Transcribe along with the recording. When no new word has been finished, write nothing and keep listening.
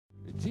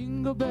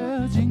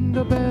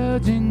jingle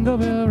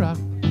bell rock.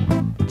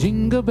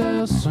 Jingle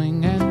bells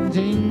swing and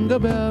jingle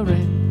bell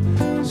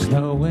ring.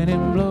 Snowing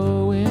and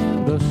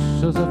blowing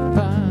bushels of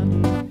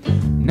fun.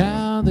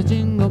 Now the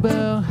jingle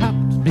bell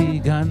hop's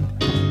begun.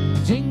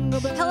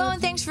 Hello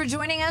and thanks for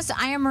joining us.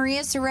 I am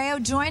Maria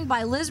Sorreo, joined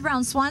by Liz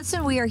Brown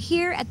Swanson. We are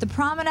here at the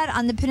Promenade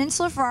on the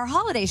Peninsula for our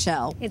holiday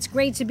show. It's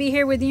great to be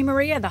here with you,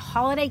 Maria. The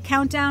holiday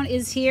countdown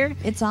is here.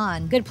 It's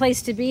on. Good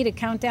place to be to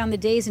count down the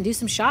days and do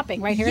some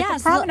shopping right here at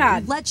the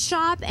Promenade. Let's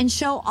shop and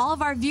show all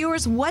of our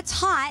viewers what's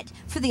hot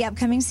for the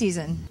upcoming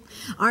season.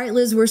 All right,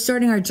 Liz, we're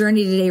starting our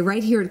journey today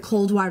right here at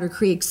Coldwater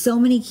Creek. So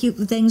many cute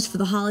things for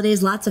the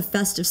holidays, lots of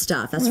festive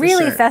stuff. That's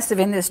really for sure. Festive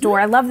in this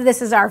store. I love that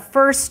this is our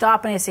first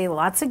stop, and I see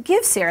lots of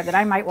gifts here that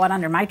I might want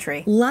under my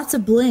tree. Lots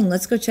of bling.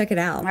 Let's go check it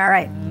out. All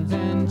right.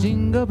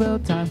 Jingle bell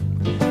time,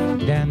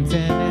 dancing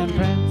and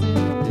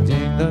prancing, the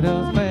jingle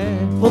bells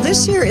play. Well,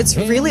 this year it's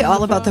really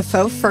all about the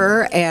faux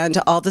fur and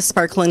all the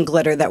sparkle and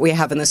glitter that we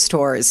have in the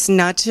stores,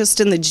 not just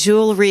in the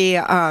jewelry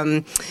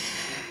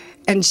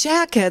and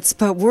jackets,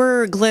 but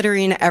we're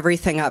glittering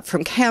everything up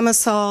from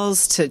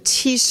camisoles to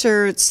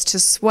t-shirts to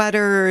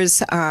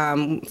sweaters,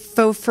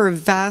 faux fur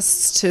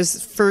vests to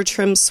fur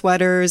trim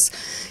sweaters,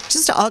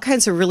 just all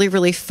kinds of really,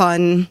 really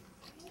fun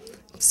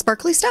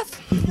sparkly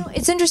stuff. You know,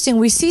 it's interesting.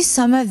 We see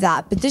some of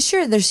that, but this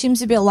year there seems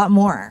to be a lot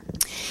more.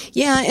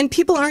 Yeah, and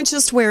people aren't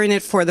just wearing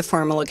it for the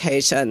formal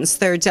occasions.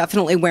 They're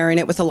definitely wearing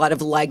it with a lot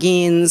of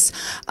leggings.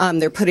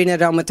 They're putting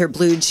it on with their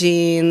blue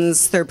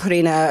jeans. They're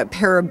putting a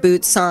pair of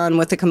boots on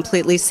with a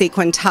completely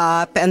sequin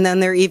top. And then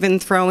they're even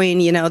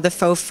throwing, you know, the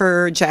faux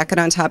fur jacket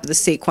on top of the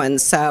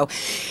sequins. So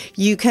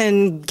you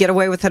can get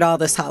away with it all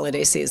this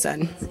holiday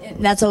season.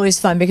 That's always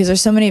fun because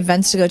there's so many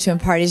events to go to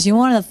and parties. You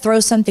want to throw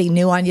something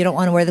new on. You don't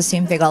want to wear the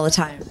same thing all the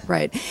time.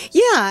 Right.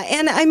 Yeah,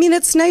 and I mean,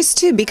 it's nice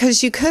too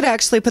because you could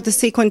actually put the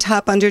sequin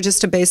top under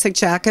just a basic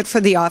jacket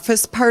for the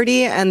office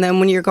party, and then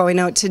when you're going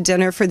out to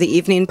dinner for the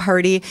evening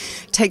party,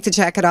 take the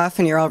jacket off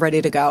and you're all ready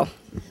to go.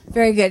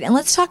 Very good. And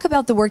let's talk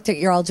about the work that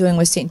you're all doing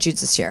with St. Jude's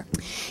this year.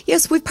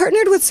 Yes, we've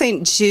partnered with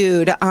St.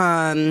 Jude,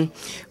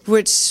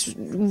 which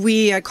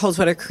we at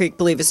Coldwater Creek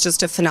believe is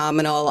just a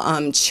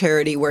phenomenal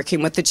charity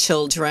working with the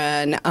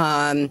children.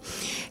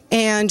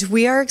 And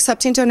we are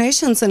accepting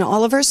donations in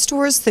all of our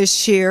stores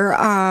this year.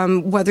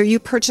 Whether you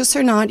purchase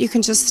or not, you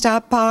can just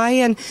stop by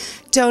and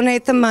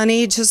donate the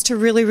money just to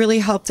really, really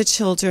help the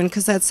children,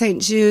 because at St.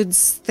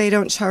 Jude's, they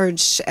don't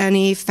charge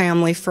any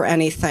family for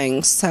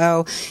anything.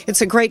 So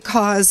it's a great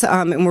cause,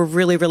 and we're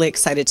really, really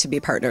excited to be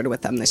partnered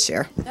with them this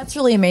year. That's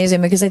really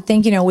amazing because I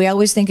think, you know, we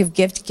always think of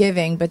gift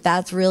giving, but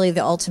that's really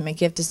the ultimate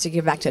gift is to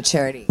give back to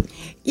charity.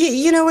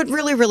 You know, it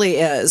really, really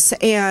is.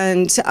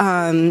 And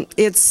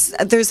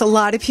there's a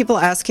lot of people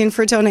asking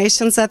for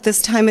donations at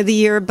this time of the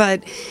year,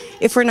 but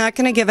if we're not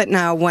going to give it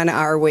now, when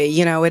are we?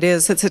 You know,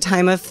 it's a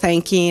time of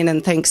thanking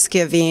and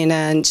Thanksgiving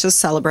and just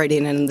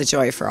celebrating and the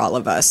joy for all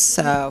of us.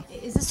 So,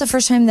 is this the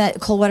first time that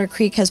Coldwater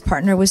Creek has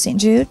partnered with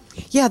St. Jude?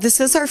 Yeah, this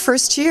is our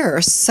first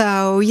year.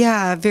 So,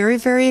 yeah, very,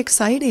 very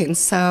exciting.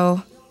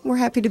 So, we're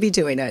happy to be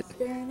doing it.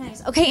 Very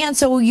nice. Okay, Ann,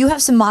 so you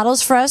have some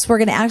models for us. We're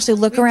going to actually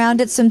look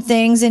around at some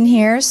things in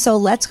here, so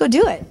let's go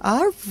do it.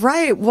 All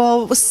right.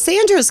 Well,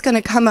 Sandra's going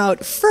to come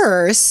out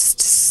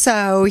first.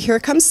 So, here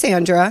comes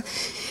Sandra.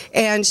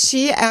 And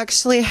she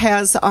actually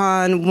has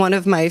on one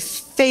of my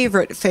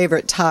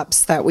favorite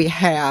tops that we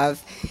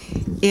have.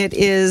 It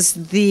is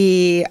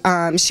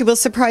she will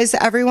surprise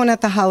everyone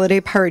at the holiday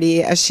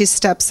party as she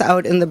steps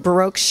out in the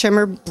Baroque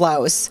shimmer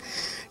blouse,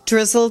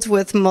 drizzled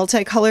with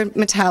multicolored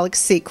metallic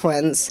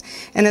sequins.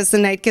 And as the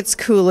night gets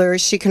cooler,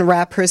 she can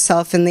wrap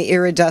herself in the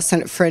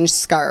iridescent fringe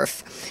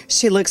scarf.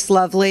 She looks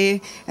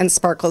lovely and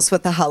sparkles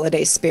with the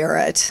holiday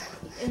spirit.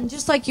 And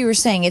just like you were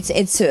saying,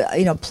 it's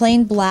you know,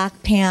 plain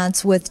black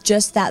pants with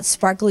just that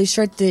sparkly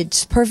shirt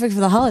that's perfect for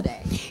the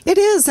holiday. It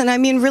is, and I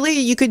mean, really,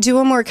 you could do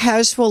a more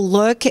casual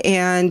look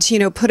and, you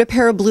know, put a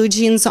pair of blue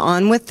jeans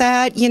on with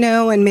that, you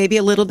know, and maybe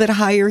a little bit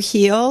higher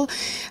heel,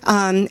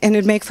 and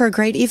it'd make for a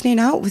great evening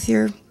out with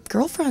your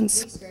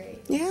girlfriends.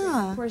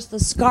 Yeah. Of course, the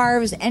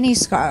scarves, any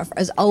scarf,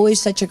 is always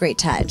such a great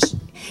touch.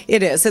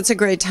 It is. It's a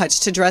great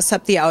touch to dress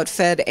up the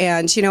outfit.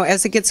 And, you know,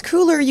 as it gets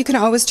cooler, you can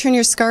always turn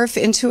your scarf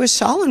into a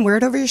shawl and wear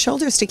it over your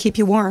shoulders to keep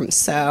you warm.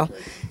 So.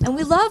 And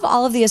we love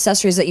all of the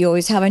accessories that you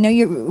always have. I know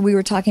we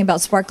were talking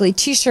about sparkly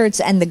t-shirts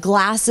and the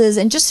glasses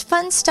and just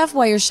fun stuff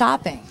while you're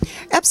shopping.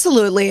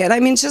 Absolutely. And I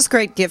mean, just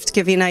great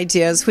gift-giving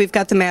ideas. We've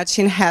got the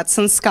matching hats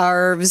and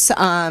scarves.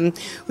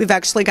 We've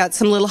actually got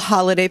some little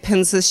holiday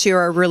pins this year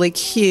are really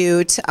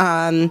cute.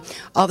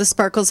 All the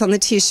sparkles on the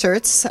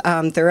t-shirts,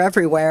 they're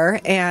everywhere.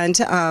 And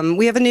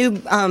we have a new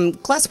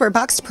glassware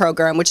box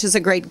program, which is a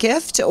great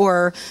gift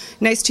or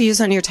nice to use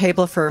on your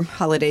table for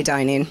holiday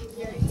dining.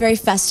 Very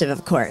festive,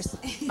 of course.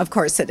 Of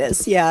course it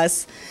is,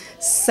 yes.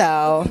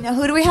 So now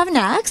who do we have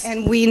next?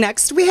 And we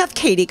have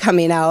Katie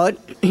coming out.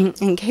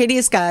 And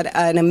Katie's got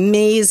an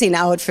amazing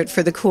outfit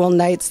for the cool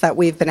nights that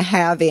we've been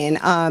having.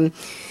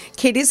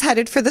 Katie's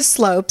headed for the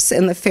slopes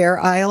in the Fair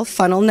Isle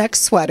funnel neck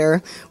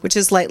sweater, which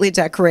is lightly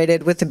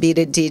decorated with a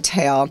beaded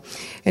detail.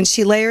 And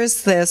she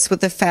layers this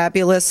with a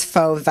fabulous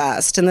faux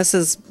vest, and this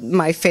is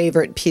my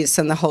favorite piece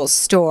in the whole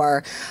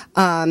store.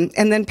 And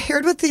then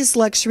paired with these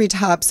luxury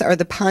tops are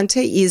the Ponte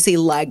Easy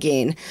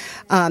legging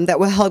that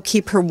will help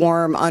keep her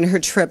warm on her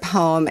trip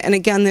home. And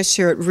again, this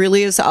year it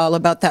really is all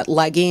about that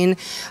legging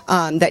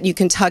that you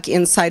can tuck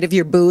inside of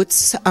your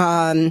boots.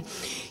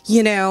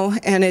 You know,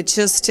 and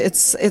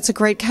it's a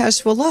great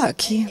casual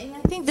look.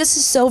 I think this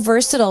is so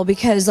versatile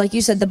because, like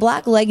you said, the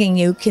black legging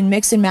you can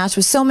mix and match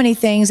with so many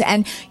things.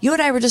 And you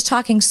and I were just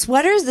talking,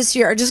 sweaters this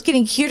year are just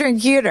getting cuter and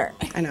cuter.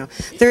 I know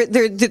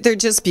they're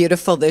just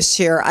beautiful this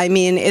year. I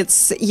mean,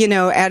 it's, you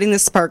know, adding the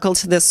sparkle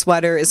to this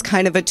sweater is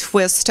kind of a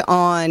twist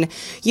on,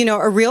 you know,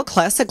 a real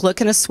classic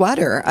look in a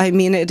sweater. I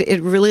mean,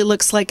 it really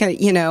looks like a,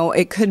 you know,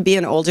 it could be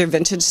an older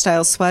vintage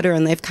style sweater,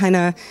 and they've kind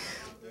of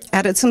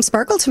added some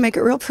sparkle to make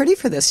it real pretty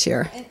for this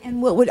year. And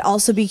what would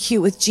also be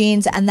cute with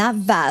jeans and that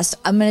vest,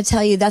 I'm going to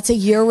tell you, that's a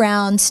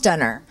year-round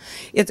stunner.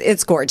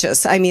 It's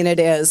gorgeous. I mean,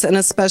 it is. And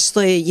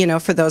especially, you know,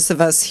 for those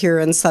of us here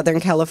in Southern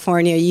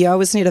California, you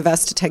always need a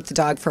vest to take the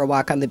dog for a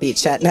walk on the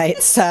beach at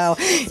night. So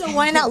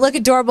why not look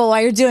adorable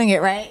while you're doing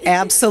it, right?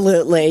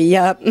 Absolutely.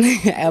 Yep.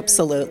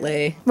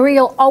 Absolutely. Maria,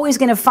 you're always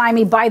going to find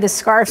me by the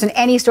scarves in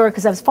any store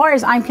because as far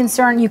as I'm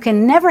concerned, you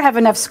can never have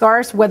enough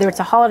scarves, whether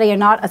it's a holiday or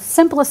not. A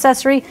simple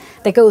accessory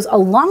that goes a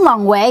long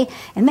way.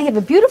 And they have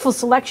a beautiful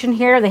selection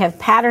here. They have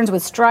patterns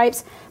with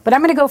stripes. But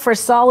I'm going to go for a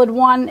solid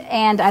one,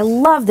 and I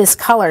love this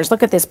colors.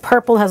 Look at this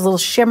purple, has a little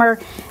shimmer.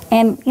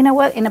 And you know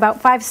what? In about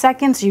 5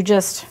 seconds, you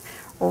just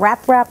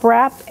wrap,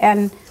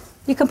 and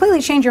you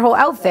completely change your whole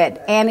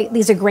outfit. And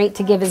these are great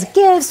to give as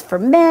gifts for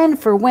men,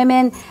 for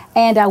women.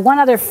 And one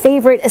other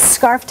favorite is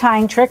scarf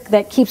tying trick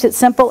that keeps it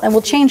simple and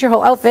will change your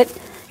whole outfit.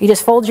 You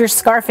just fold your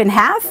scarf in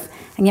half,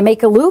 and you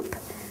make a loop,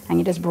 and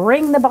you just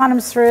bring the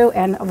bottoms through,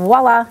 and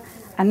voila,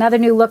 another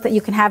new look that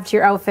you can have to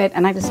your outfit.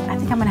 And I think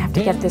I'm going to have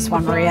to get this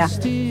one, Maria.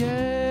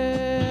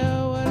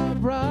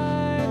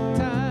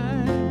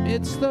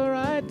 It's the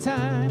right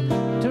time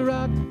to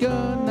rock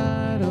your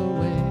night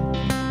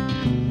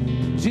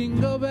away.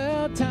 Jingle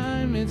bell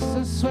time, it's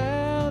a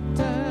swell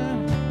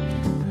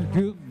time.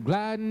 You're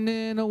gliding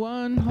in a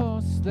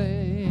one-horse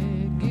sleigh.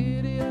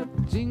 Giddy up,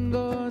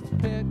 jingles,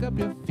 pick up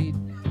your feet.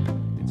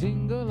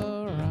 Jingle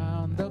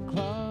around the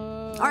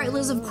clock. All right,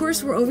 Liz, of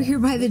course we're over here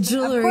by the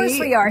jewelry. Of course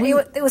we are.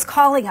 It was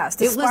calling us.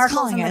 It was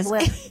calling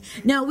us.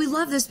 Now, we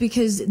love this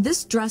because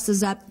this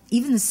dresses up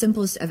even the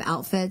simplest of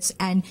outfits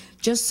and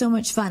just so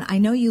much fun. I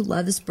know you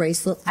love this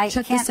bracelet.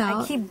 Check this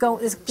out. I keep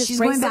going. This She's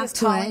bracelet going back is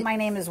to calling it. my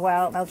name as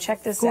well. Now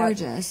check this out.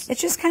 Gorgeous.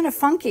 It's just kind of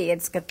funky.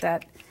 It's got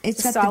that.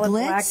 It's got solid the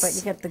glitz. black, but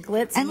you get the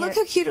glitz. And look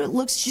how cute it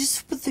looks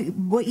just with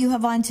what you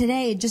have on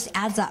today. It just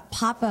adds that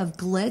pop of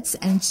glitz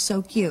and it's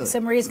so cute. So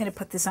Maria's going to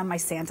put this on my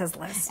Santa's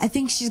list. I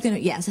think she's going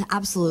to, yes,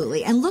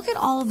 absolutely. And look at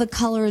all of the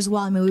color as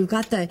well. I mean, we've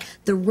got the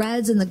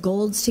reds and the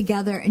golds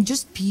together and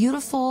just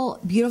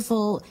beautiful,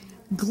 beautiful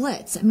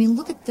glitz. I mean,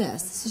 look at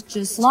this. This is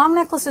just... Long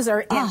necklaces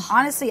are,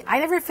 honestly, I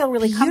never feel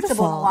really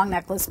comfortable in a long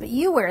necklace, but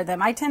you wear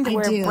them. I tend to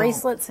wear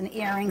bracelets and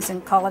earrings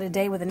and call it a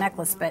day with a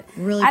necklace, but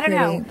really I don't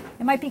know.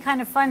 It might be kind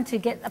of fun to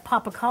get a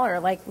pop of color,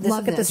 like this.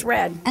 Look at this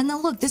red. And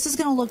then look, this is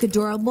going to look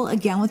adorable,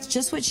 again, with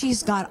just what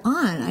she's got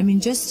on. I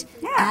mean, just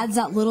adds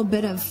that little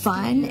bit of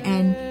fun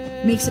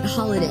and makes it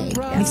holiday.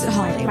 Makes it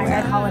holiday. My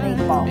red holiday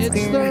ball. It's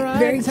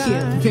very cute.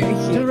 Very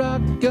cute. To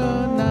rock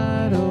your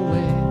night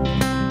away.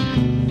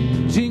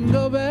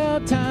 Jingle bell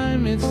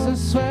time, it's a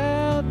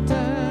swell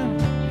time.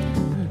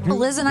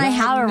 Liz and I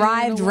have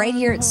arrived right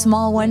here at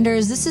Small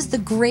Wonders. This is the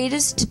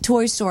greatest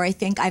toy store I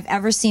think I've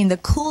ever seen. The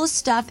coolest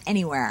stuff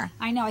anywhere.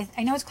 I know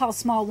it's called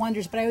Small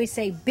Wonders, but I always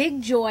say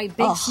big joy,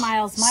 big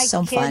smiles. My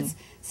so kids fun.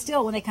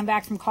 Still, when they come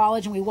back from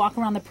college and we walk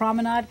around the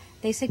promenade,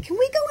 they say, can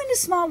we go into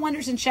Small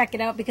Wonders and check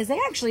it out? Because they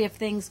actually have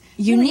things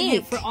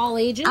unique for all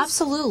ages.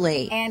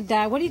 Absolutely. And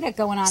what do you got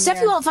going on Stuff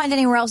there? you won't find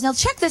anywhere else. Now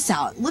check this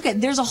out. Look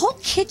there's a whole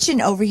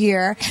kitchen over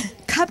here.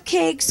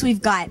 Cupcakes.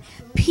 We've got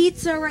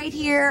pizza right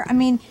here. I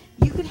mean,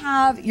 you could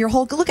have your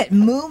whole, look at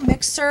moo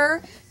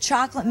mixer,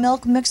 chocolate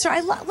milk mixer.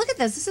 Look at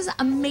this. This is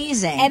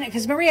amazing. And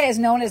because Maria is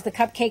known as the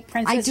cupcake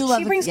princess, I do love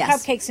she brings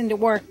cupcakes into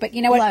work. But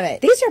you know Love what?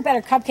 it. These are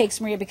better cupcakes,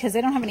 Maria, because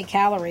they don't have any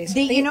calories.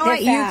 You know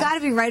what? You've got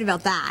to be right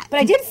about that. But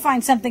I did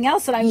find something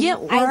else that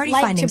I'd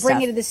like to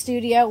bring into the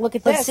studio. Look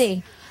at this. Let's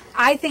see.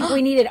 I think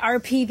we needed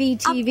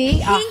RPV TV,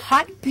 a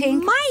hot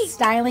pink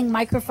styling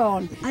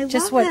microphone.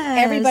 Just what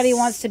everybody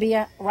wants to be,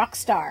 a rock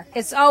star.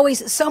 It's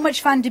always so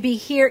much fun to be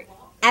here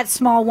at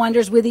Small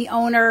Wonders with the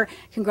owner.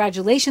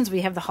 Congratulations,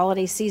 we have the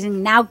holiday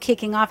season now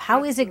kicking off.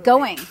 How is it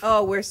going?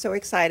 Oh, we're so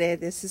excited.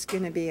 This is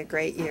going to be a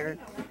great year.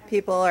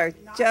 People are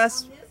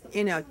just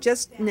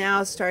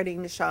now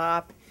starting to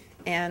shop,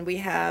 and we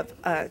have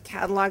a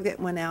catalog that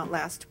went out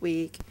last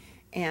week,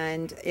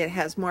 and it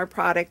has more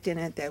product in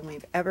it than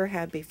we've ever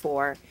had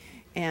before.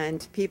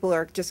 And people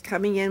are just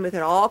coming in with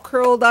it all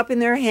curled up in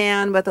their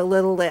hand with a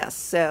little list.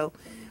 So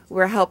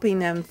we're helping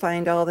them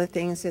find all the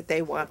things that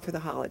they want for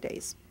the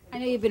holidays. I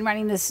know you've been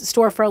running this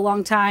store for a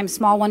long time.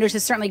 Small Wonders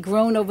has certainly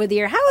grown over the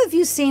year. How have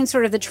you seen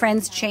sort of the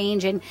trends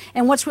change, and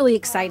what's really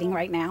exciting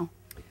right now?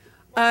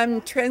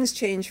 Trends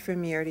change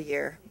from year to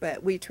year,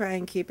 but we try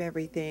and keep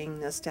everything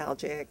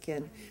nostalgic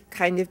and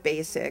kind of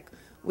basic.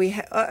 We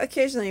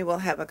occasionally we'll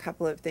have a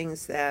couple of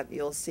things that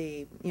you'll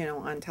see,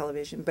 on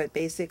television, but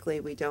basically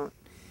we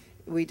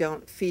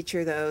don't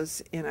feature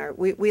those in our.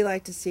 We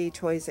like to see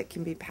toys that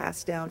can be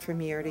passed down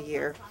from year to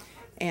year,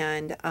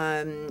 and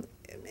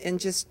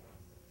just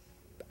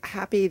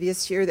happy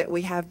this year that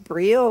we have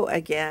Brio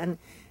again,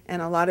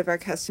 and a lot of our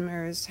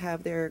customers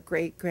have their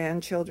great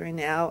grandchildren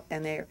now,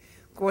 and they're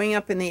going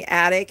up in the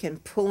attic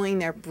and pulling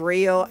their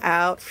Brio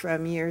out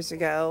from years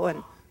ago,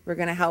 and we're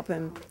going to help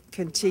them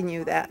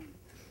continue that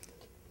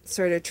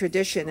sort of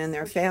tradition in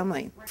their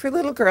family. For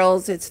little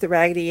girls, it's the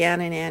Raggedy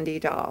Ann and Andy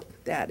doll.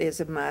 That is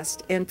a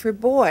must. And for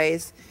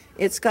boys,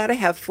 it's got to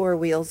have 4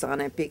 wheels on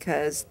it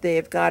because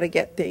they've got to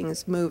get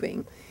things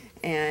moving.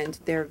 And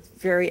they're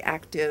very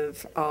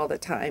active all the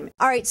time.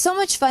 All right, so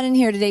much fun in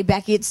here today,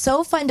 Becky. It's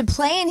so fun to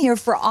play in here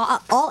for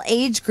all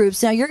age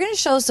groups. Now, you're going to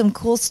show us some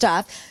cool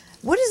stuff.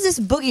 What is this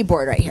boogie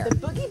board right here? The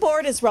boogie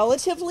board is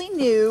relatively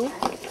new.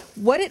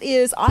 What it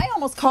is, I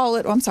almost call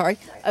it,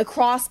 a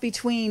cross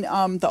between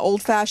the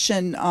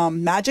old-fashioned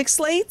magic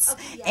slates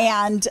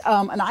and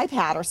an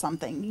iPad or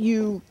something.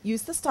 You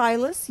use the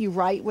stylus, you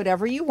write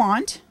whatever you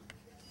want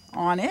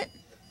on it.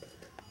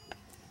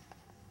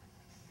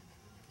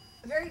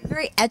 Very,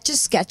 very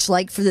etch-a-sketch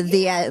like for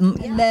the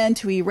And then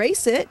to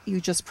erase it,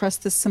 you just press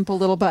this simple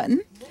little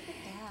button.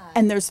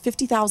 And there's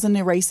 50,000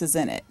 erases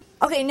in it.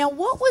 Okay, now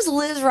what was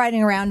Liz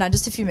riding around on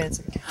just a few minutes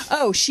ago?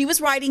 Oh, she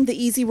was riding the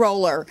Easy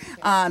Roller.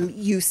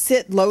 You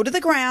sit low to the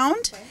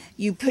ground.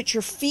 You put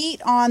your feet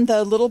on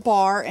the little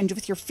bar, and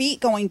with your feet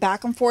going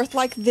back and forth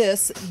like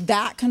this,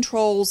 that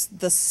controls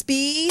the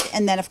speed.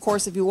 And then, of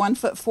course, if you 1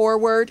 foot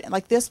forward,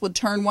 like this would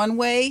turn one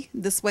way,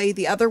 this way,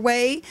 the other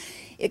way.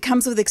 It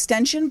comes with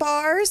extension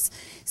bars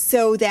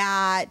so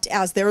that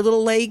as their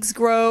little legs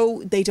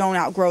grow, they don't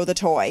outgrow the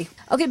toy.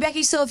 Okay,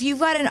 Becky, so if you've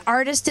got an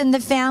artist in the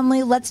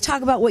family, let's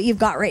talk about what you've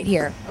got right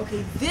here.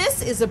 Okay,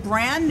 this is a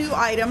brand new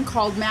item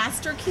called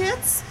Master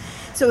Kits.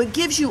 So it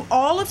gives you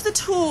all of the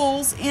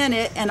tools in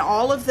it and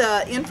all of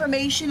the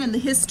information and the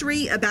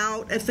history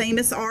about a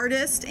famous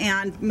artist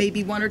and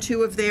maybe 1 or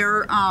 2 of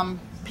their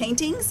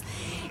paintings.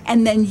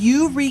 And then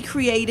you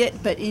recreate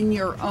it, but in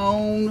your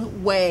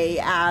own way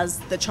as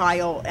the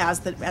child, as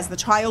the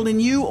child in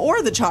you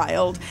or the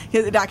child.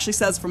 It actually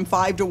says from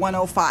 5 to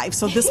 105.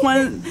 So this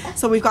one,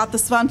 so we've got the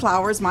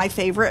sunflowers, my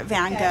favorite,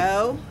 Van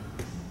Gogh.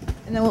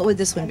 And then what would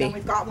this one be? And then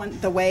we've got one,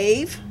 the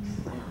wave.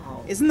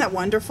 Isn't that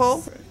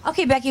wonderful?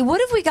 Okay, Becky,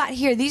 what have we got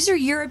here? These are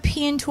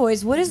European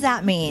toys. What does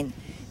that mean?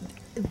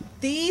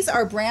 These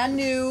are brand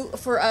new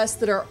for us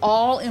that are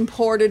all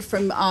imported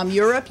from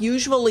Europe,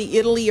 usually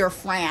Italy or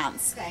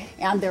France. Okay.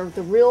 And they're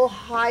the real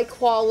high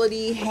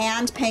quality,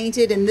 hand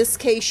painted. In this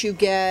case, you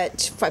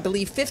get, I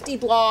believe, 50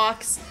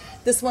 blocks.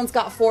 This one's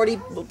got 40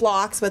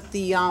 blocks with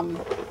the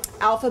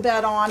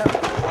alphabet on it.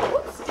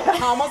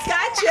 Whoops, almost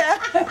got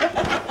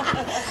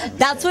you.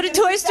 That's what a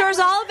toy store is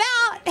all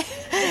about.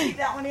 Keep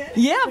that one in?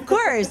 Yeah, of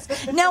course.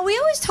 Now, we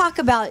always talk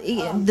about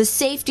the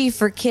safety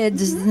for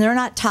kids. They're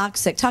not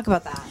toxic. Talk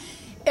about that.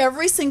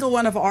 Every single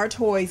one of our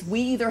toys, we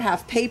either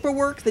have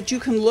paperwork that you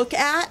can look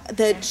at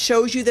that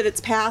shows you that it's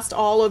passed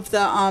all of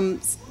the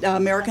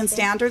American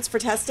standards for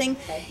testing.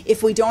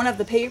 If we don't have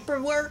the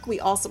paperwork, we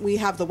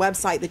have the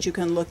website that you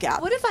can look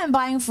at. What if I'm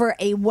buying for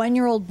a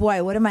 1-year-old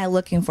boy? What am I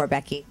looking for,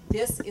 Becky?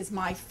 This is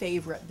my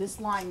favorite. This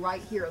line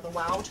right here, the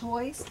WOW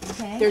toys.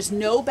 Okay. There's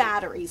no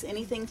batteries.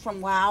 Anything from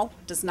WOW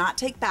does not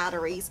take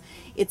batteries.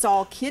 It's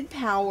all kid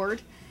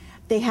powered.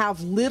 They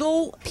have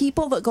little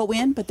people that go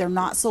in, but they're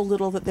not so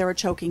little that they're a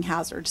choking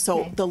hazard.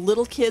 So the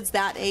little kids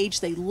that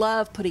age, they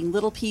love putting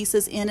little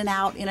pieces in and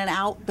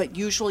out, but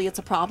usually it's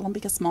a problem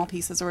because small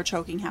pieces are a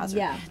choking hazard.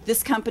 Yeah.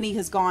 This company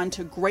has gone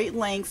to great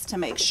lengths to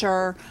make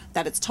sure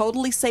that it's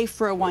totally safe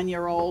for a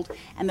 1-year-old,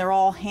 and they're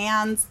all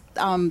hands,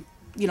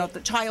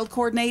 the child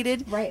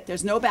coordinated. Right.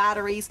 There's no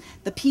batteries.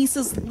 The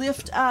pieces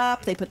lift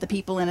up. They put the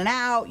people in and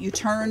out. You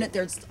turn it.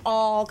 There's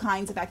all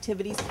kinds of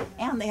activities,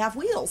 and they have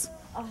wheels.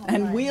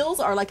 And wheels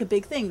are like a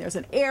big thing. There's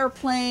an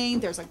airplane,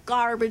 there's a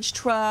garbage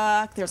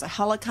truck, there's a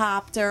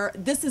helicopter.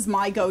 This is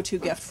my go-to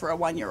gift for a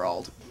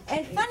 1-year-old.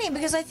 And funny,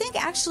 because I think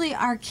actually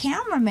our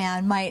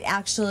cameraman might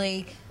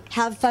actually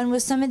have fun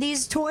with some of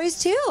these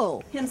toys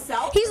too.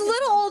 Himself? He's a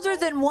little older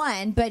than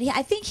 1, but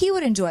I think he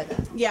would enjoy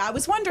them. Yeah, I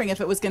was wondering if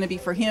it was going to be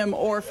for him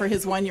or for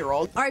his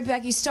 1-year-old. All right,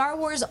 Becky, Star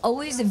Wars,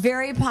 always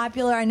very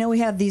popular. I know we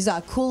have these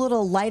cool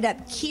little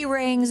light-up key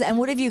rings. And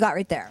what have you got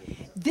right there?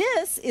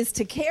 This is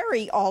to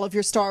carry all of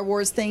your Star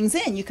Wars things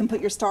in. You can put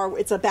your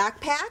it's a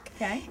backpack,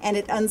 okay, and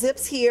it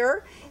unzips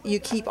here. You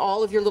keep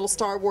all of your little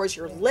Star Wars,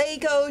 your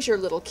Legos, your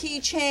little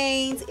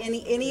keychains,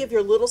 any of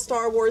your little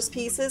Star Wars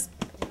pieces.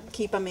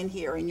 Keep them in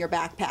here in your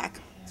backpack.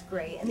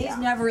 great. And these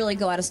never really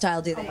go out of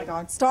style, do they? Oh my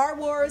God. Star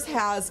Wars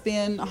has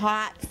been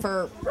hot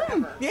for,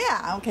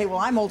 yeah, okay, well,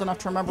 I'm old enough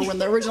to remember when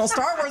the original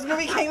Star Wars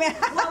movie came out.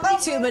 Well, me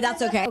too, but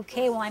that's okay.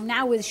 Okay, well, I'm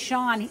now with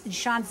Sean.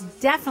 Sean's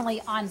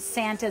definitely on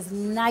Santa's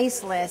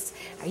nice list.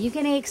 Are you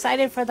getting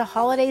excited for the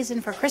holidays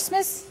and for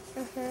Christmas?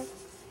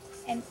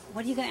 And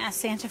what are you going to ask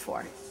Santa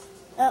for?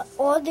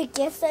 All the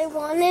gifts I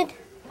wanted.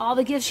 All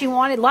the gifts you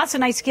wanted. Lots of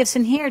nice gifts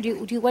in here.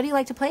 What do you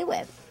like to play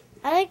with?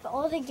 I like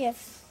all the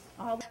gifts.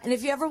 And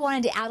if you ever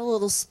wanted to add a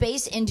little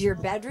space into your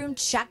bedroom,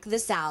 check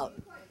this out.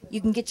 You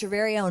can get your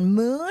very own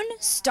moon,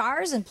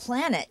 stars, and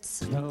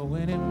planets.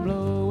 Snowing and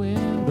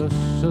blowing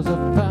bushels of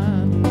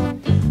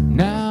pine.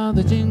 Now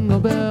the jingle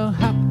bell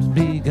hop's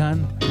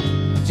begun.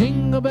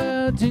 Jingle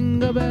bell,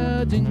 jingle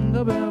bell,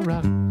 jingle bell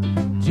rock.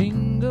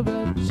 Jingle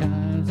bell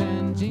chimes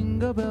and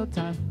jingle bell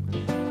time.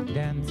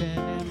 Dancing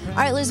and All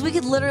right, Liz, we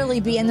could literally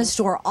be in the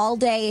store all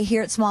day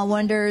here at Small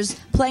Wonders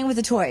playing with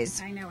the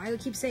toys. I know. I would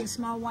keep saying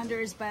Small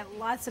Wonders, but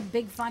lots of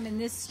big fun in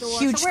this store.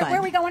 Huge so where fun.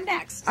 are we going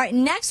next? All right,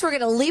 next we're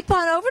going to leap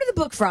on over to the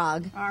Book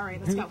Frog. All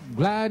right, let's go.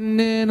 gliding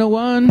in a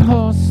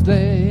one-horse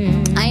sleigh.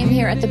 I am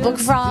here at the Book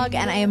Frog,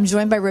 and I am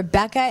joined by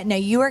Rebecca. Now,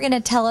 you are going to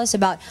tell us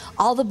about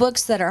all the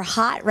books that are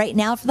hot right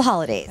now for the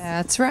holidays.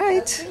 That's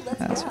right.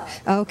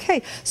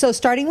 Okay, so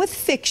starting with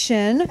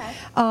fiction,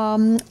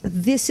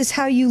 this is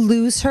How You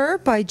Lose Her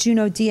by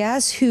Juno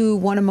Diaz, who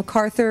won a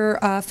MacArthur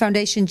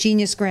Foundation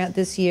Genius Grant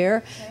this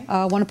year,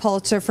 won a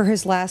Pulitzer for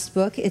his last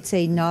book. It's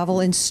a novel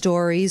in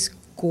stories,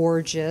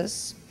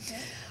 gorgeous.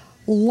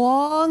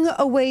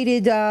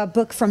 Long-awaited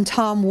book from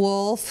Tom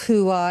Wolfe,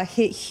 who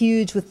hit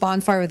huge with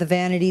Bonfire of the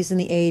Vanities in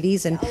the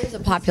 80s. And He's a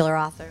popular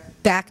author.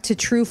 back to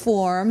true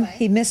form.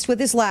 He missed with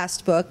his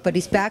last book, but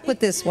he's back with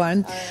this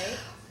one.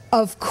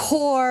 Of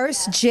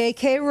course,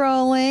 J.K.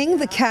 Rowling,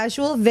 The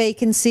Casual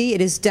Vacancy.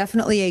 It is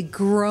definitely a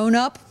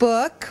grown-up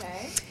book.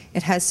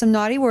 It has some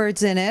naughty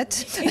words in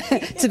it.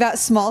 It's about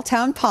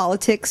small-town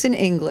politics in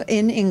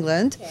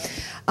England.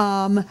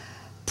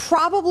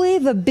 Probably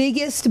the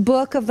biggest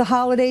book of the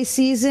holiday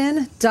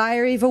season,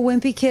 Diary of a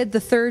Wimpy Kid,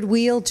 The Third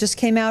Wheel, just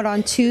came out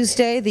on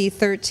Tuesday, the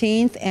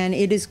 13th, and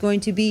it is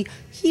going to be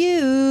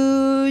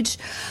huge.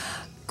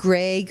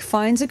 Greg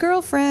finds a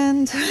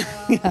girlfriend.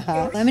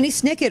 Lemony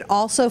Snicket,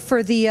 also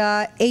for the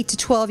 8 to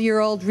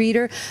 12-year-old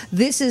reader.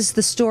 This is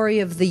the story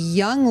of the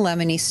young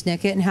Lemony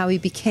Snicket and how he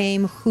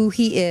became who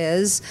he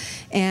is.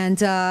 And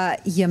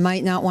you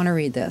might not want to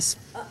read this.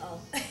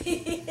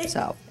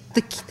 So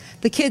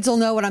the kids will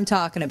know what I'm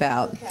talking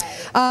about.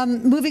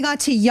 Moving on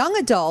to young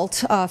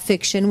adult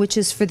fiction, which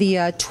is for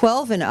the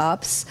 12 and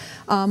ups.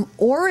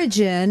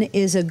 Origin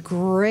is a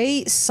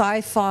great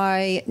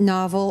sci-fi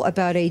novel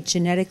about a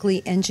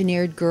genetically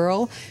engineered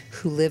girl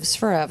who lives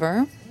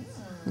forever.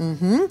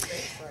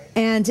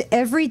 And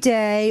Every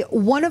Day,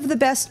 one of the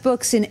best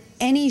books in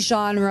any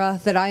genre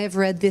that I have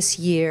read this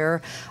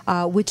year,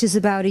 which is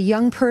about a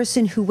young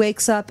person who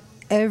wakes up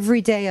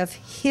every day of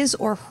his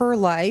or her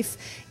life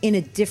in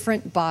a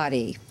different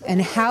body,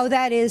 and how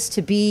that is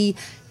to be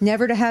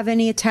never to have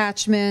any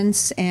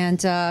attachments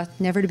and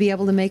never to be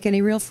able to make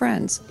any real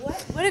friends.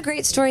 What a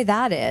great story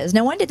that is.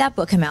 Now, when did that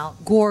book come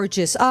out?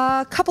 Gorgeous.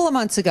 A couple of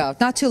months ago,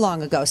 not too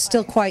long ago,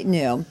 still quite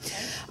new.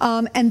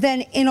 And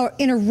then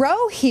in a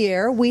row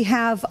here, we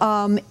have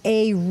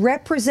a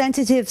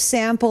representative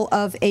sample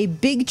of a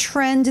big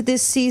trend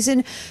this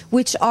season,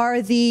 which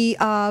are the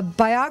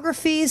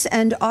biographies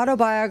and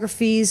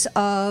autobiographies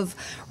of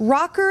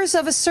rockers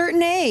of a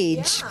certain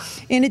age.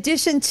 In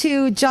addition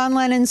to John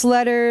Lennon's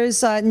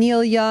letters,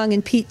 Neil Young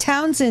and Pete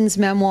Townshend's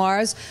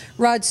memoirs,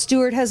 Rod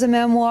Stewart has a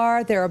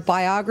memoir. There are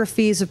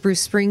biographies of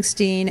Bruce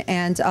Springsteen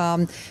and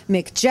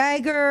Mick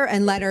Jagger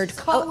and Leonard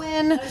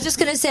Cohen. I was just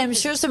going to say, I'm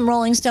sure some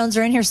Rolling Stones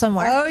are in here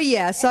somewhere. Oh,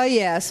 yes. Oh,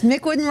 yes.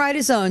 Mick wouldn't write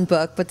his own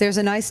book, but there's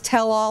a nice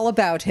tell-all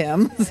about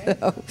him.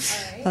 So,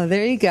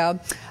 there you go.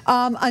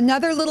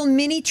 Another little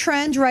mini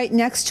trend right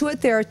next to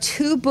it, there are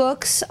two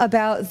books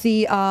about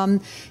the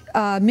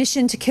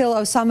mission to kill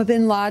Osama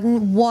bin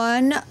Laden.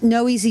 One,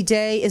 No Easy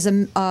Day, is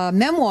a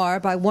memoir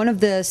by one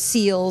of the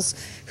SEALs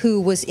who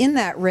was in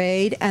that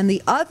raid, and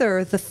the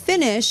other, The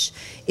Finish,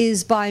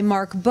 is by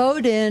Mark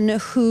Bowden,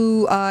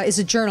 who is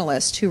a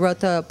journalist who wrote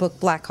the book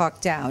Black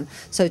Hawk Down.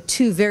 So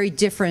two very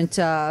different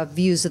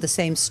views of the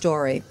same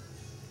story.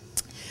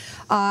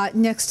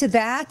 Next to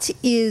that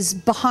is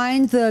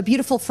Behind the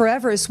Beautiful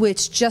Forevers,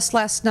 which just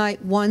last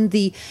night won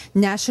the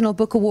National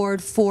Book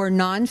Award for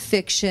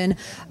nonfiction.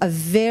 A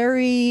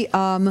very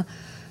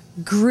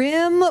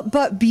grim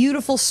but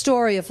beautiful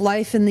story of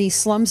life in the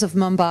slums of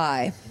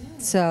Mumbai.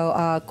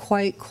 So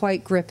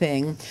quite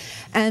gripping.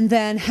 And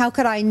then how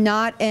could I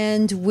not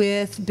end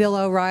with Bill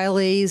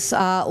O'Reilly's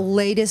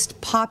latest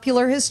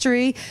popular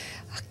history,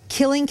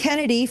 Killing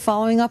Kennedy,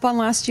 following up on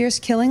last year's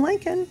Killing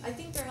Lincoln. I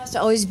think there has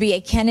to always be a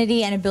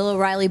Kennedy and a Bill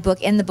O'Reilly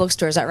book in the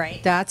bookstore. Is that right?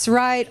 That's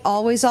right.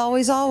 Always,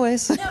 always,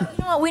 always. You know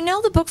what? We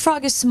know the Book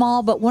Frog is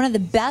small, but one of the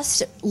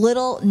best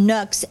little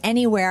nooks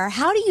anywhere.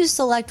 How do you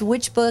select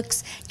which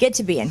books get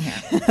to be in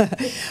here?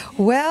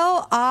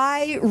 Well,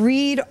 I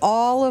read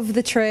all of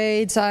the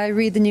trades. I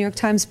read the New York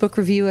Times Book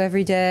Review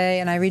every day,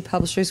 and I read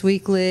Publishers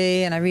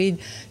Weekly, and I read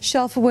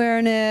Shelf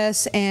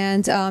Awareness,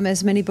 and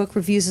as many book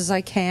reviews as I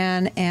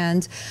can,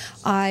 and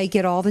I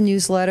get all the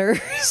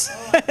newsletters.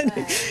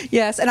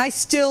 Yes, and I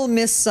still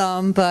miss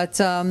some, but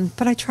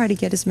I try to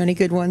get as many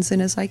good ones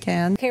in as I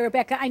can. Okay,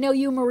 Rebecca, I know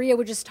you and Maria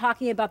were just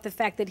talking about the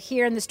fact that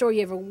here in the store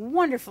you have a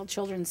wonderful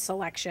children's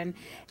selection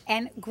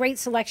and great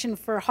selection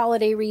for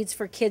holiday reads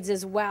for kids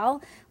as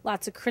well.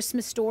 Lots of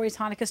Christmas stories,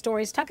 Hanukkah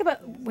stories. Talk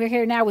about, we're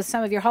here now with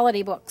some of your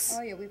holiday books.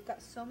 Oh yeah, we've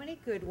got so many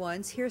good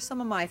ones. Here's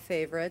some of my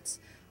favorites.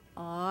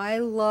 I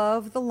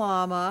love The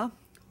Llama.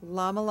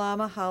 Llama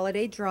Llama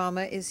Holiday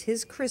Drama is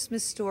his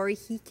Christmas story.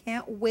 He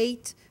can't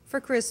wait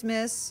for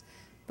Christmas,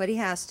 but he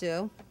has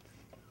to.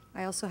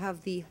 I also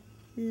have the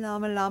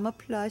Llama Llama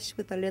plush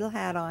with a little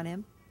hat on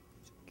him.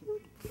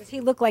 Does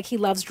he look like he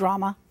loves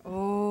drama?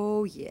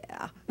 Oh,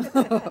 yeah.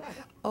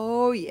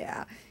 Oh,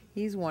 yeah.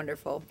 He's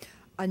wonderful.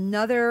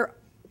 Another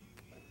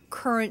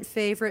current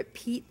favorite,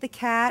 Pete the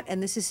Cat,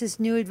 and this is his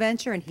new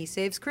adventure, and he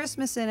saves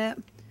Christmas in it.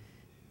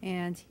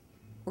 And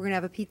we're going to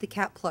have a Pete the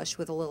Cat plush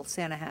with a little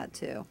Santa hat,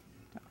 too.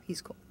 Oh,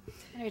 he's cool.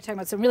 I know you're talking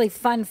about some really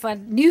fun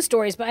news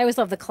stories, but I always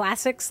love the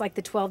classics, like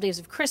the 12 Days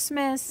of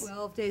Christmas.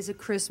 12 Days of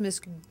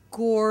Christmas,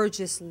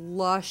 gorgeous,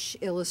 lush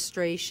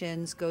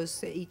illustrations. Goes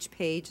to each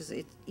page.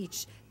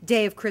 Each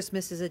day of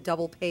Christmas is a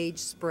double page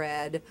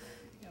spread.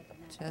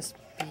 Just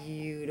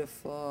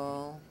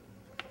beautiful.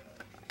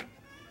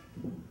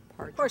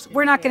 Of course,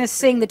 we're not going to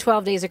sing the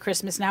 12 Days of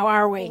Christmas now,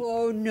 are we?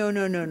 Oh, no,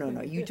 no, no, no,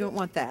 no. You don't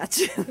want that.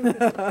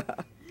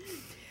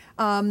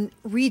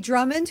 Ree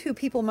Drummond, who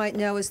people might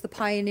know as the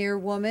Pioneer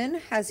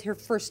Woman, has her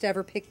first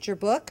ever picture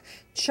book,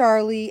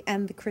 Charlie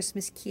and the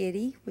Christmas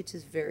Kitty, which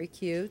is very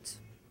cute,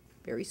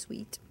 very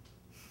sweet.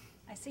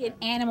 I see an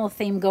animal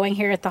theme going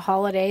here at the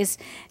holidays,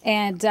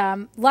 and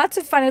lots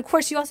of fun. And of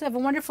course, you also have a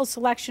wonderful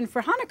selection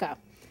for Hanukkah.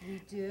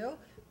 We do.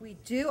 We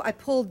do. I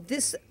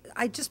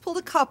just pulled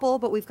a couple,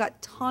 but we've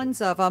got tons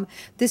of them.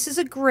 This is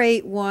a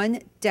great one.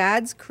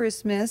 Dad's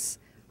Christmas,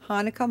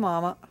 Hanukkah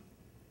Mama.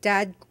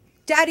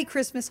 Daddy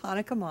Christmas,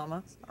 Hanukkah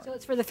Mama. Sorry. So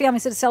it's for the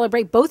families to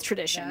celebrate both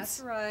traditions.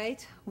 That's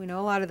right. We know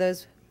a lot of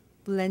those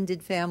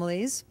blended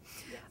families.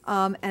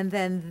 Yes. And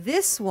then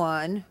this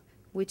one,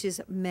 which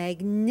is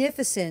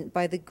magnificent,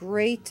 by the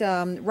great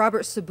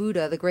Robert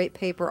Sabuda, the great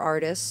paper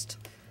artist,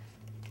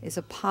 is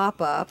a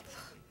pop-up,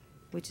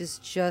 which is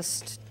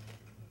just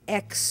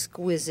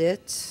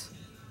exquisite.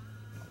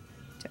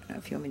 Don't know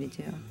if you want me to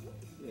do.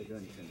 Yeah, go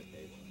ahead and turn the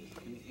page.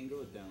 Can you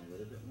angle it down a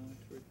little bit more?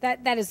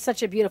 That is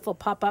such a beautiful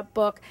pop-up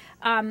book.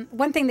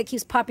 One thing that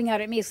keeps popping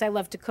out at me, because I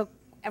love to cook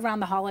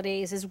around the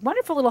holidays, is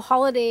wonderful little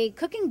holiday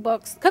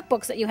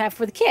cookbooks that you have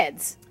for the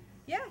kids.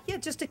 Yeah,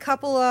 just a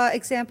couple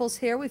examples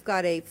here. We've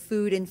got a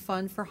Food and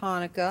Fun for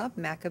Hanukkah,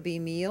 Maccabee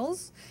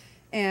Meals,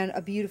 and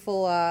a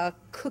beautiful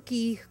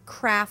cookie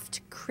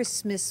craft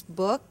Christmas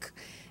book.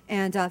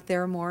 And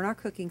there are more in our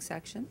cooking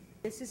section.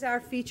 This is our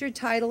featured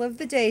title of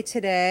the day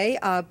today.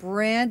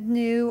 Brand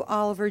new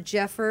Oliver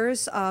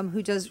Jeffers,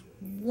 who does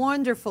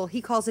wonderful, he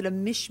calls it a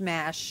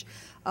mishmash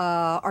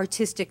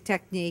artistic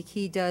technique.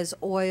 He does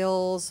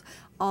oils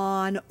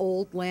on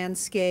old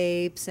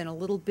landscapes and a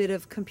little bit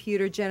of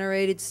computer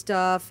generated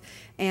stuff.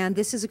 And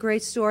this is a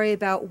great story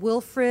about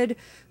Wilfred,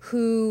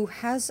 who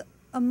has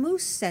a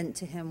moose sent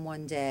to him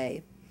one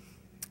day,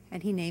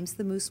 and he names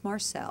the moose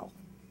Marcel.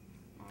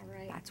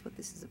 That's what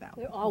this is about.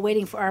 We're all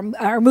waiting for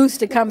our moose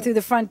to come through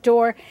the front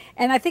door.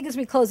 And I think as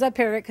we close up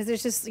here, because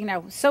there's just,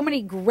 so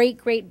many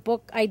great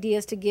book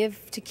ideas to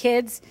give to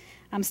kids.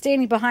 I'm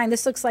standing behind.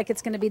 This looks like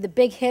it's going to be the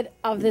big hit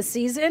of the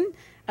season.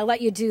 I'll let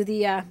you do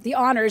the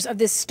honors of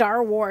this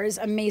Star Wars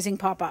amazing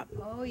pop-up.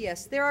 Oh,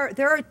 yes. There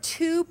are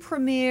two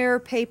premier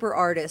paper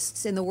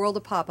artists in the world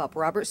of pop-up.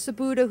 Robert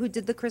Sabuda, who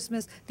did the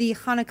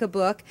Hanukkah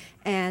book,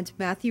 and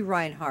Matthew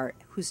Reinhardt,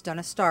 who's done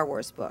a Star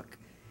Wars book.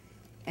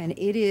 And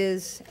it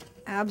is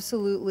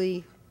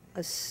absolutely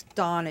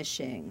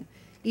astonishing.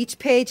 Each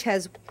page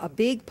has a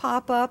big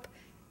pop-up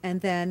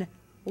and then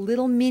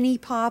little mini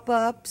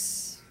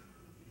pop-ups.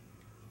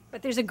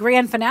 But there's a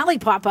grand finale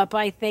pop-up,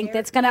 I think,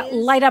 that's going to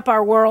light up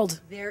our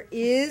world. There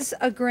is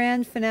a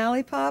grand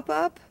finale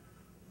pop-up.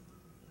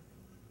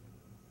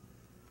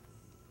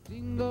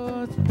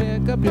 Jingle,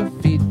 pick up your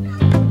feet,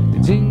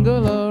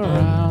 jingle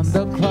around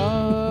the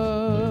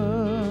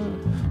clock.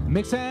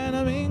 Mix and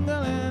a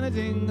mingle and a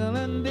jingle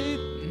and beat.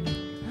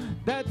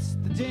 That's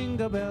the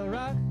Jingle Bell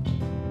Rock.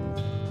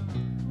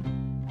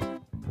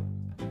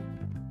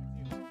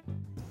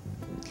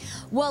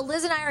 Well,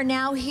 Liz and I are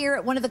now here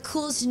at one of the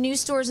coolest new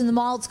stores in the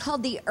mall. It's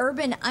called the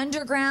Urban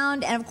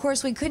Underground. And of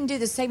course, we couldn't do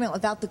this segment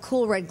without the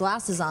cool red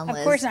glasses on, Liz.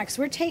 Of course not, because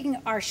we're taking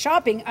our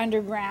shopping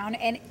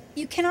underground, and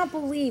you cannot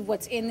believe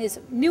what's in this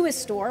newest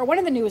store, one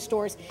of the newest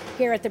stores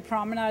here at the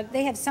Promenade.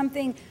 They have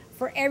something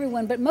for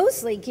everyone, but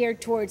mostly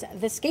geared towards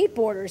the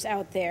skateboarders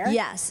out there.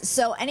 Yes.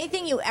 So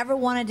anything you ever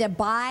wanted to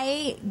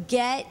buy,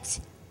 get,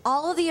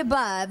 all of the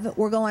above,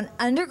 we're going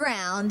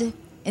underground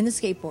in the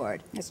skateboard.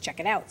 Let's check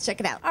it out. Let's check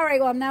it out. All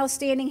right, well, I'm now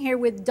standing here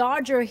with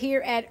Dodger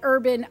here at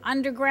Urban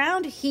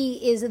Underground.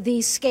 He is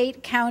the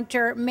skate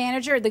counter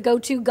manager, the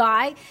go-to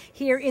guy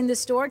here in the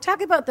store.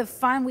 Talk about the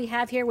fun we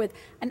have here with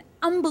an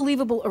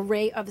unbelievable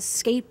array of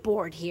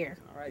skateboard here.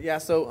 All right, yeah,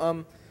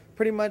 so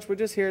pretty much we're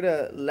just here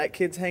to let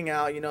kids hang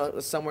out, you know,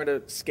 somewhere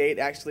to skate.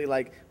 Actually,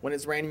 like when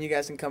it's raining, you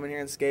guys can come in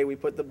here and skate. We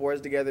put the boards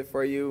together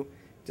for you.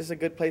 Just a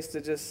good place to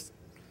just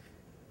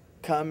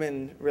come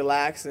and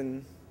relax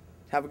and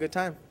have a good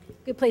time.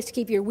 Good place to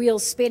keep your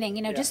wheels spinning.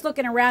 You know, just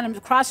looking around, I'm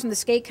across from the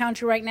skate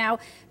counter right now.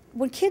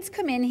 When kids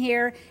come in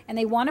here and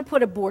they want to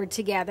put a board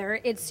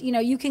together, it's, you know,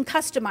 you can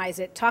customize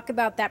it. Talk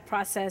about that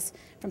process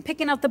from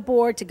picking out the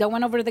board to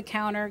going over to the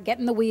counter,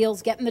 getting the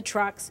wheels, getting the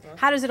trucks.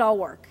 How does it all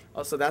work?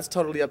 Oh, so that's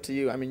totally up to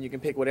you. I mean, you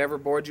can pick whatever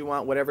board you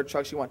want, whatever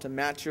trucks you want to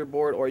match your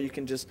board, or you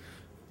can just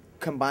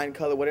combine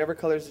color, whatever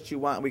colors that you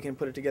want. We can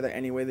put it together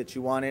any way that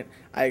you want it.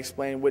 I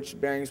explain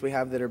which bearings we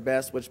have that are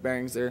best, which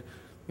bearings are,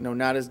 you know,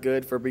 not as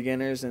good for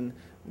beginners, and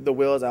the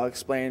wheels I'll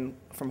explain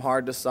from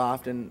hard to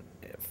soft, and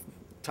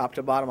top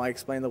to bottom I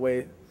explain the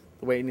way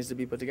it needs to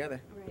be put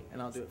together. Right.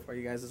 And I'll do it for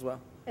you guys as well.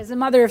 As a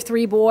mother of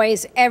 3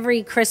 boys,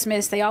 every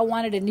Christmas they all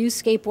wanted a new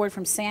skateboard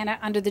from Santa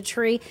under the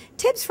tree.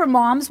 Tips for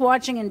moms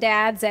watching and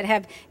dads that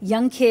have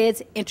young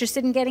kids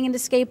interested in getting into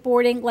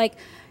skateboarding, like,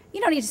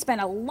 you don't need to spend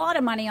a lot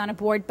of money on a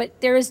board,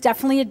 but there is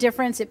definitely a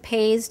difference. It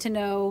pays to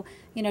know,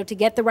 you know, to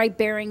get the right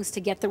bearings,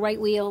 to get the right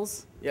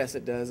wheels. Yes,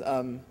 it does.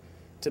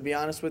 To be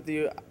honest with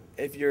you,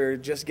 if you're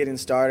just getting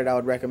started, I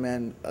would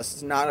recommend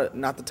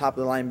not the top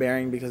of the line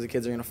bearing, because the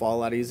kids are going to fall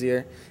a lot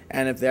easier.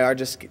 And if they are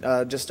just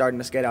starting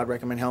to skate, I would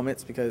recommend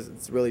helmets, because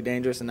it's really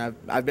dangerous, and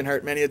I've been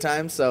hurt many a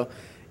time. So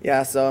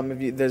yeah, so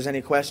if there's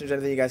any questions or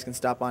anything, you guys can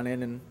stop on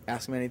in and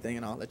ask me anything,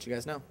 and I'll let you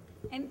guys know.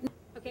 And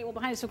okay, well,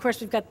 behind us, of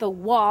course, we've got the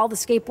wall, the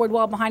skateboard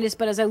wall behind us.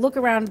 But as I look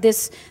around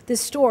this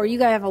store, you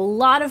guys have a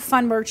lot of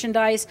fun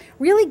merchandise,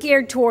 really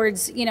geared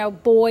towards, you know,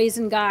 boys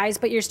and guys.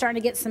 But you're starting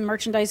to get some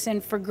merchandise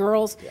in for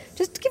girls. Yes.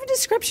 Just give a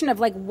description of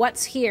like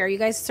what's here. You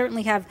guys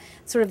certainly have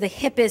sort of the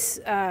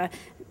hippest,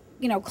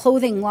 you know,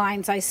 clothing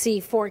lines I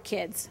see for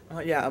kids.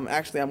 Yeah,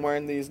 I'm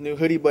wearing these new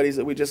hoodie buddies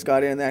that we just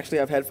got in. They actually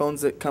have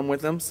headphones that come with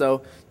them,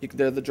 so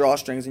they're the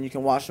drawstrings, and you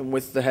can watch them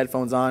with the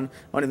headphones on.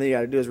 Only thing you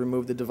got to do is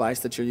remove the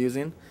device that you're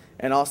using.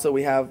 And also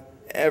we have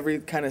every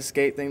kind of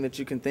skate thing that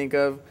you can think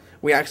of.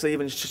 We actually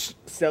even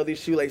sell these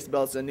shoelace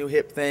belts, a new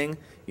hip thing.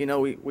 You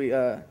know, we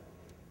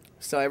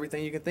sell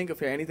everything you can think of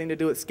here. Anything to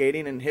do with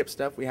skating and hip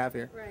stuff we have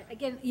here. Right.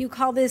 Again, you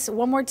call this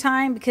one more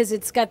time, because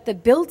it's got the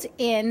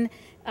built-in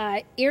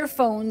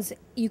earphones.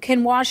 You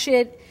can wash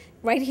it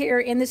right here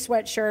in the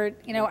sweatshirt.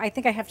 You know, I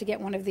think I have to get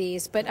one of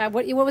these. But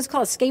what was it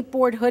called? A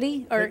skateboard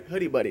hoodie? Or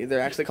hoodie buddy. They're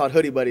actually called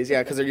hoodie buddies,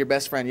 yeah, because they're your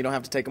best friend. You don't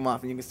have to take them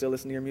off, and you can still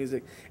listen to your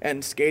music.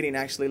 And skating,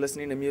 actually,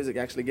 listening to music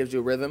actually gives you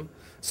a rhythm.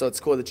 So it's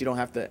cool that you don't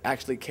have to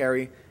actually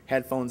carry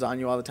headphones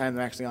on you all the time.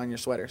 They're actually on your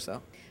sweater.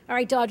 So. All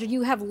right, Dodger,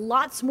 you have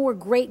lots more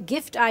great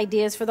gift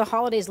ideas for the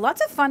holidays.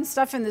 Lots of fun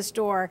stuff in the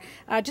store.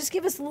 Just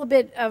give us a little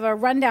bit of a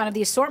rundown of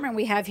the assortment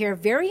we have here.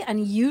 Very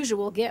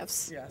unusual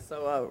gifts. Yeah,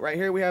 so right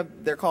here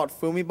they're called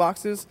Fumi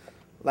boxes.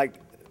 Like,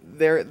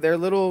 they're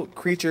little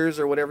creatures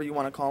or whatever you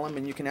want to call them,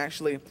 and you can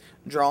actually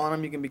draw on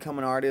them. You can become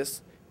an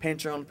artist,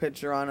 paint your own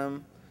picture on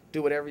them,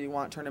 do whatever you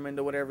want, turn them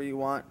into whatever you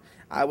want.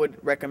 I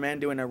would recommend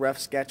doing a rough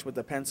sketch with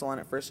a pencil on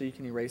it first, so you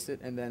can erase it,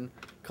 and then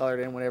color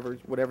it in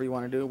whatever you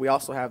want to do. We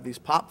also have these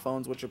pop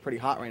phones, which are pretty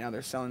hot right now.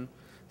 They're selling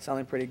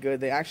pretty good.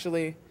 They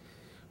actually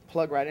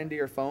plug right into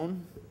your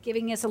phone.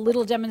 Giving us a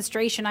little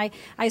demonstration.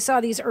 I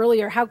saw these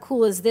earlier. How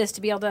cool is this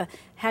to be able to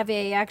have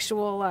a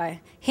actual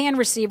hand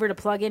receiver to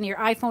plug in your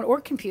iPhone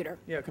or computer?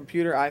 Yeah,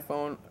 computer,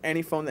 iPhone,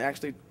 any phone that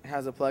actually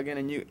has a plug-in,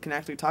 and you can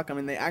actually talk them,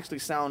 and they actually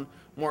sound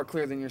more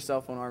clear than your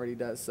cell phone already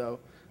does. So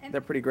they're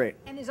pretty great.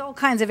 And there's all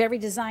kinds of every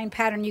design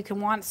pattern you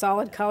can want,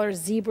 solid colors,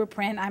 zebra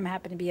print. I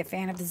happen to be a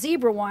fan of the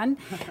zebra one.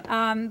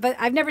 But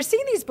I've never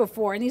seen these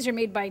before, and these are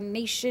made by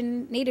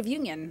Native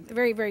Union. They're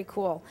very, very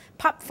cool.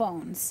 Pop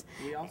phones.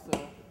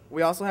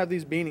 We also have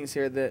these beanies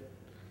here that,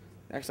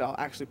 actually, I'll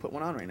actually put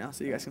one on right now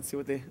so you guys can see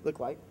what they look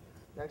like.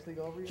 They actually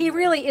go over your head.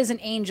 Really is an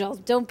angel.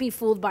 Don't be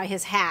fooled by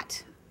his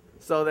hat.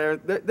 So they're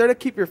to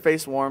keep your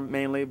face warm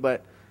mainly,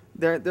 but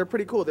they're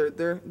pretty cool.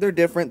 They're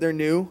different. They're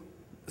new.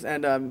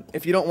 And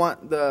if you don't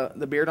want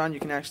the beard on,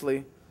 you can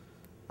actually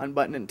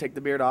unbutton it and take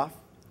the beard off.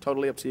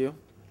 Totally up to you.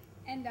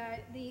 And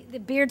the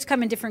beards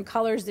come in different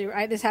colors.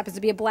 This happens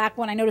to be a black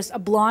one. I noticed a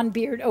blonde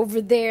beard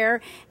over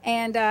there.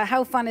 And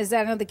how fun is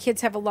that? I know the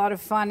kids have a lot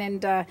of fun,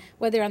 and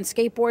whether on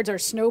skateboards or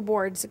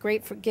snowboards, a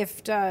great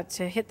gift to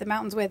hit the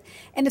mountains with.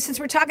 And since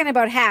we're talking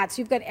about hats,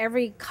 you've got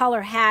every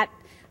color hat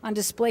on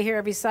display here,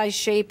 every size,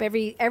 shape.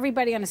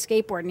 Everybody on a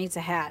skateboard needs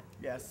a hat.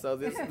 Yes, so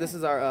this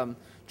is our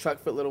truck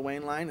foot Little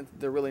Wayne line.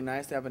 They're really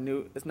nice. They have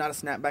it's not a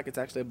snapback, it's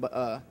actually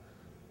a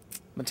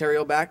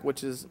material back,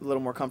 which is a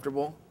little more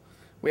comfortable.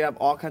 We have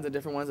all kinds of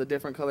different ones, a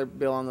different color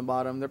bill on the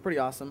bottom. They're pretty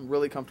awesome,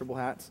 really comfortable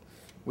hats.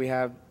 We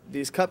have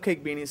these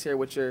cupcake beanies here,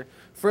 which are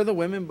for the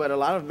women, but a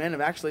lot of men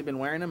have actually been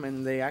wearing them,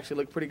 and they actually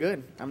look pretty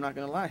good. I'm not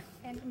going to lie.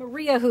 And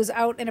Maria, who's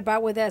out and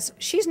about with us,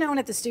 she's known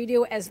at the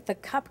studio as the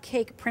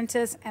Cupcake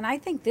Princess, and I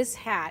think this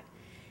hat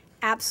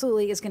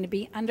absolutely is going to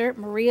be under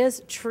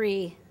Maria's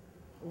tree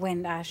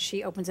when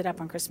she opens it up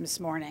on Christmas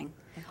morning.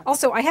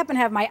 Also, I happen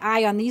to have my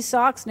eye on these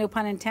socks, no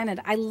pun intended.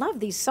 I love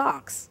these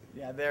socks.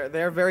 Yeah,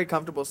 they're very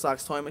comfortable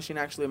socks. Toy Machine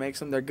actually makes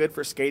them. They're good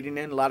for skating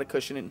in, a lot of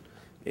cushioning.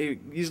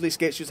 Usually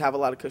skate shoes have a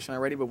lot of cushion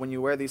already, but when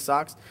you wear these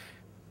socks,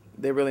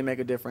 they really make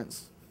a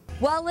difference.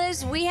 Well,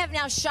 Liz, we have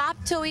now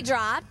shopped till we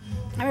drop.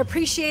 I'm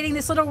appreciating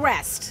this little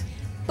rest.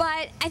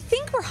 But I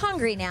think we're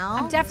hungry now.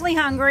 I'm definitely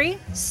hungry.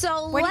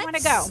 So where do you want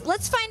to go?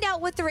 Let's find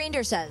out what the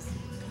reindeer says.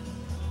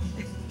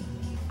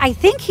 I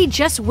think he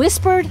just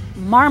whispered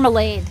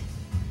marmalade.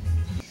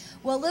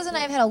 Well, Liz and I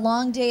have had a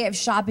long day of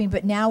shopping,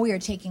 but now we are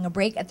taking a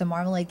break at the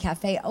Marmalade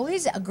Cafe.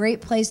 Always a great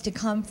place to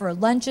come for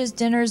lunches,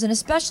 dinners, and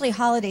especially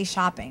holiday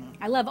shopping.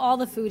 I love all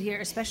the food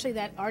here, especially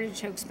that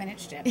artichoke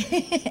spinach dip.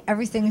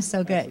 Everything is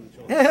so good.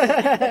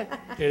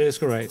 It is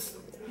great.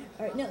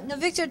 All right, now,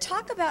 Victor,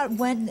 talk about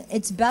when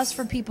it's best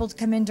for people to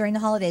come in during the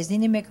holidays. Do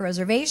you need to make a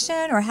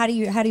reservation, or how do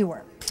you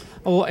work?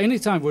 Well,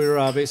 anytime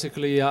we're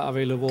basically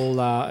available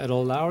at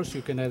all hours.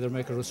 You can either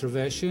make a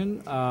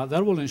reservation.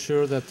 That will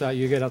ensure that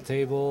you get a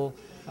table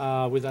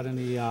without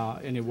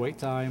any wait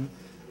time.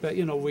 But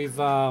we've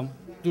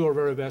do our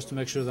very best to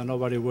make sure that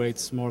nobody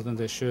waits more than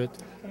they should.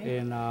 Okay.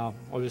 And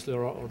obviously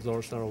our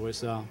doors are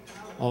always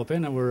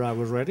open, and we're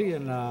ready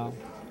and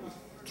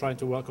trying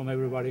to welcome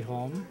everybody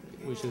home,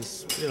 which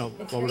is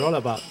what we're all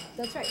about.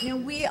 That's right. Now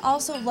we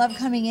also love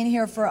coming in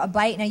here for a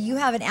bite. Now you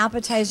have an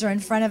appetizer in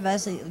front of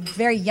us, a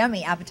very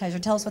yummy appetizer.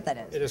 Tell us what that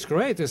is. It is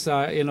great. It's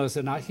it's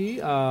an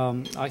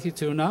ahi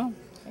tuna,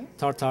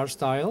 tartar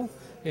style.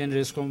 And it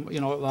is,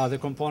 the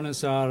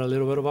components are a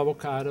little bit of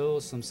avocado,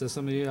 some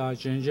sesame,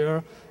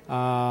 ginger,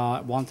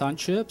 wonton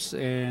chips,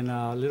 and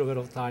a little bit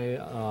of Thai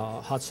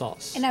hot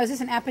sauce. And now, is this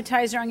an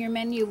appetizer on your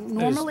menu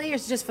normally, or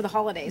is it just for the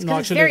holidays? No,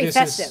 because it's very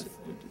festive.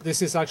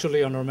 This is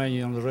actually on our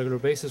menu on a regular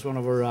basis. One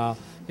of our,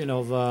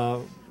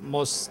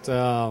 most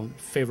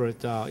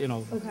favorite, by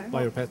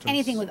your patrons.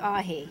 Anything with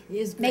ahi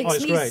makes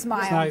it's me great.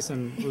 smile. It's nice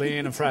and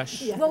lean and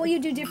fresh. What will you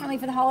do differently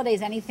for the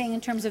holidays? Anything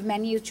in terms of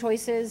menu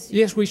choices?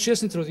 Yes, we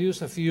just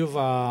introduced a few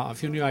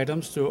new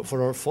items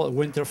for our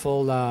winter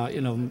fall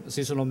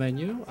seasonal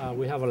menu.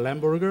 We have a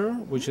lamb burger,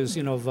 which is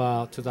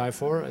to die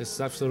for.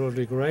 It's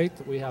absolutely great.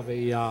 We have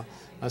a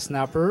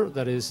snapper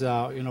that is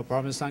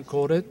Parmesan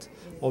coated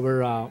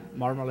over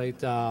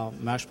marmalade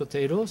mashed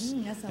potatoes,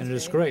 and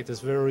it's great.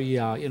 It's very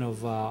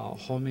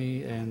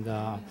homey and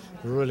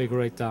really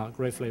great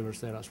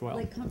flavors there as well.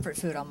 Like comfort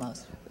food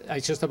almost.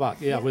 It's just about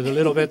with a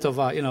little bit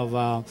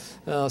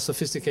of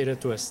sophisticated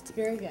twist.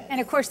 Very good.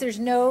 And of course, there's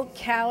no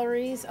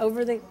calories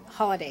over the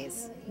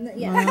holidays.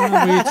 We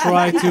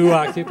try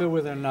to keep it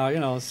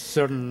within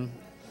certain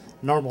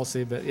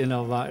normalcy, but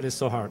it is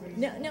so hard.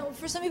 No.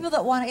 For some people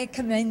that want to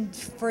come in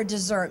for a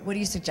dessert, what do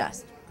you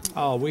suggest?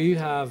 Oh, we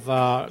have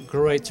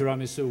great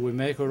tiramisu. We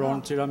make our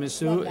own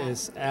tiramisu.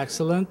 It's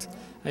excellent.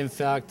 In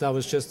fact, I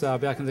was just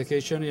back in the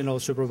kitchen,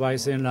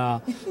 supervising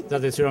that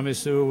the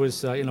tiramisu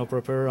was,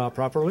 prepared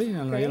properly,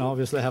 and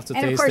obviously have to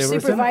taste everything. And of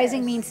course,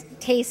 supervising means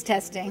taste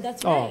testing.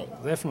 That's right.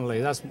 Oh,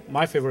 definitely. That's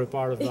my favorite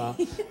part of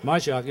my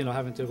job.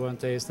 Having to go and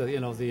taste that.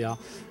 The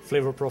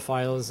flavor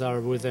profiles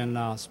are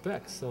within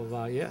specs.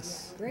 So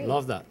yes, great.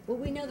 Love that. Well,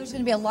 we know there's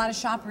going to be a lot of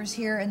shoppers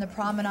here in the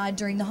Promenade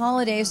during the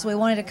holidays, so we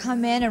wanted to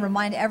come in and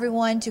remind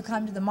everyone to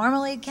come to the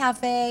Marmalade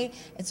Cafe.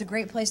 It's a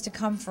great place to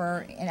come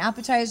for an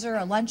appetizer,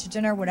 a lunch, a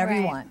dinner, whatever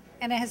you want.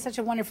 And it has such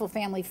a wonderful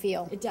family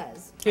feel. It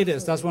does. It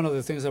is. That's one of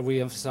the things that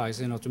we emphasize,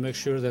 to make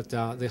sure that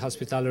the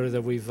hospitality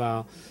that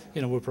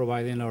we're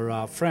providing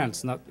our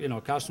friends, not,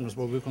 customers,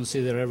 but we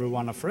consider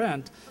everyone a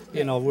friend.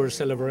 We're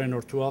celebrating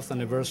our 12th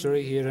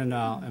anniversary here in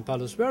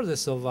Palos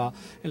Verdes. And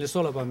it's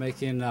all about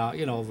making,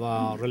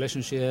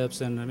 relationships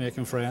and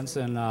making friends.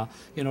 And,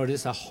 it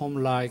is a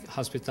home-like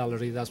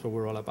hospitality. That's what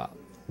we're all about.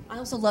 I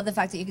also love the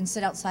fact that you can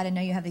sit outside. I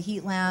know you have the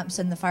heat lamps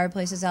and the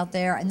fireplaces out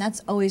there, and that's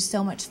always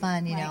so much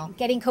fun, you know.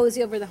 Getting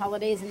cozy over the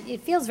holidays, and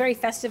it feels very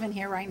festive in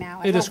here right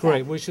now. It is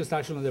great. We're just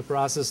actually in the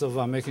process of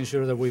making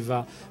sure that we've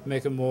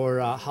make it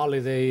more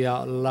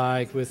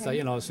holiday-like with,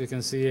 as you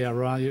can see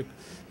around you.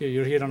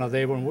 You're here on a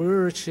day when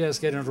we're just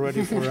getting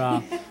ready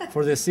for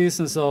for the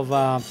season.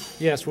 So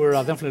yes, we're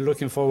definitely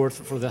looking forward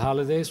for the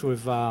holidays.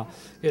 We've hard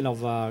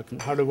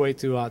a way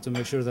to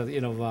make sure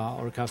that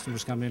our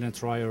customers come in and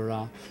try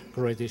our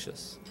great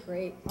dishes.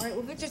 Great. All right.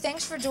 Well, Victor,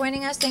 thanks for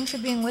joining us. Thanks for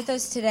being with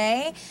us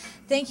today.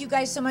 Thank you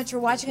guys so much for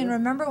watching. And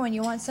remember, when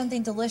you want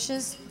something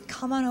delicious,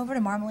 come on over to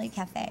Marmalade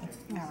Cafe.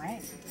 All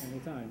right.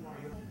 Anytime.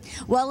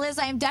 Well, Liz,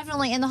 I am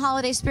definitely in the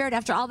holiday spirit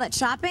after all that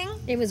shopping.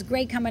 It was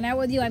great coming out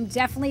with you. I'm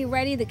definitely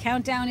ready. The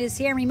countdown is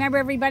here. Remember,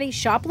 everybody,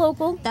 shop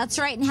local. That's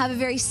right, and have a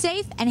very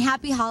safe and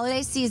happy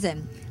holiday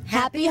season.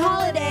 Happy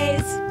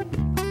holidays!